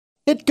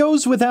It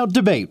goes without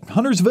debate.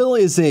 Huntersville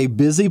is a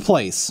busy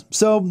place.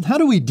 So how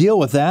do we deal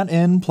with that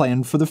and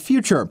plan for the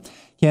future?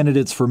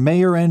 Candidates for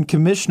mayor and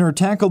commissioner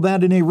tackled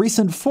that in a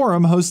recent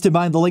forum hosted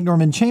by the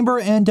LKN Chamber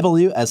and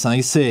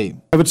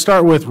WSIC. I would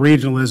start with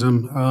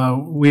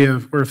regionalism.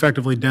 We're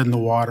effectively dead in the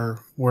water.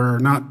 We're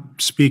not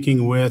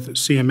speaking with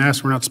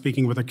CMS. We're not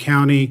speaking with a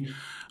county.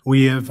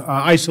 We have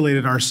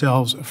isolated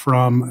ourselves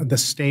from the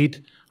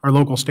state, our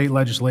local state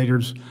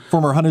legislators.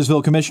 Former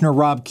Huntersville Commissioner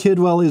Rob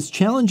Kidwell is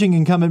challenging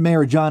incumbent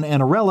Mayor John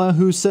Annarella,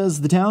 who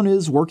says the town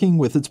is working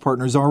with its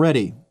partners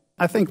already.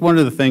 I think one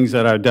of the things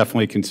that I would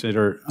definitely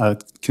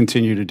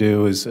continue to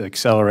do is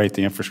accelerate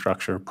the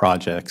infrastructure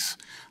projects.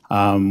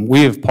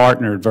 We have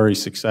partnered very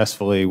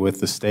successfully with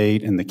the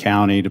state and the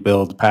county to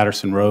build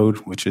Patterson Road,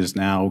 which is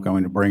now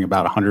going to bring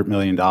about $100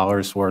 million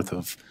worth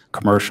of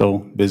commercial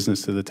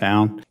business to the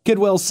town.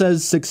 Kidwell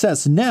says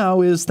success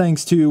now is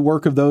thanks to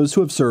work of those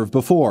who have served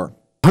before.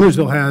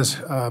 Huntersville has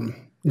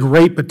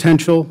great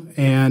potential,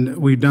 and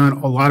we've done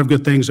a lot of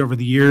good things over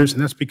the years,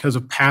 and that's because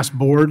of past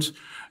boards.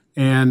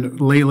 And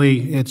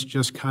lately, it's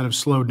just kind of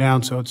slowed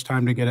down, so it's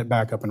time to get it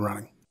back up and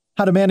running.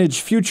 How to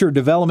manage future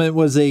development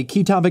was a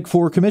key topic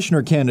for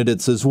commissioner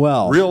candidates as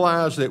well.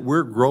 Realize that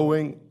we're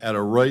growing at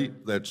a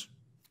rate that's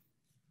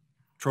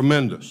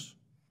tremendous.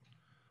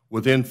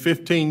 Within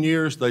 15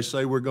 years, they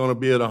say we're going to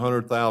be at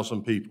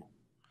 100,000 people.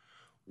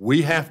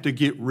 We have to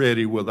get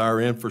ready with our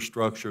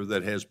infrastructure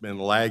that has been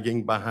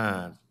lagging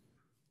behind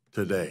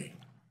today.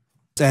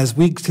 As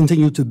we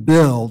continue to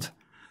build,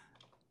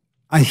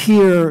 I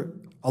hear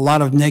a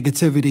lot of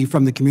negativity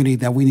from the community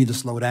that we need to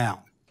slow down.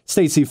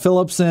 Stacey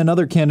Phillips and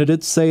other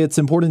candidates say it's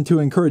important to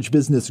encourage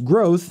business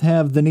growth,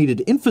 have the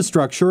needed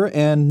infrastructure,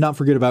 and not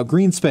forget about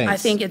green space. I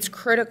think it's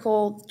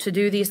critical to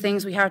do these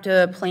things. We have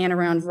to plan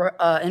around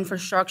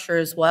infrastructure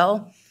as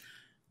well.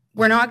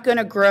 We're not going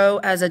to grow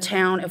as a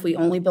town if we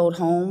only build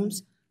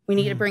homes. We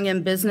need to bring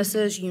in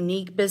businesses,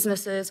 unique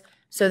businesses,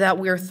 so that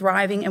we're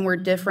thriving and we're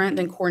different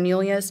than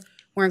Cornelius.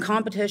 We're in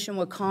competition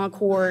with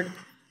Concord,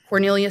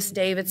 Cornelius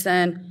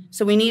Davidson,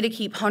 so we need to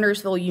keep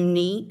Huntersville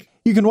unique.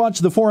 You can watch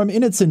the forum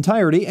in its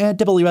entirety at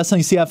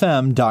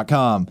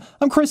WSICFM.com.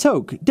 I'm Chris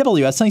Hoke,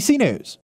 WSIC News.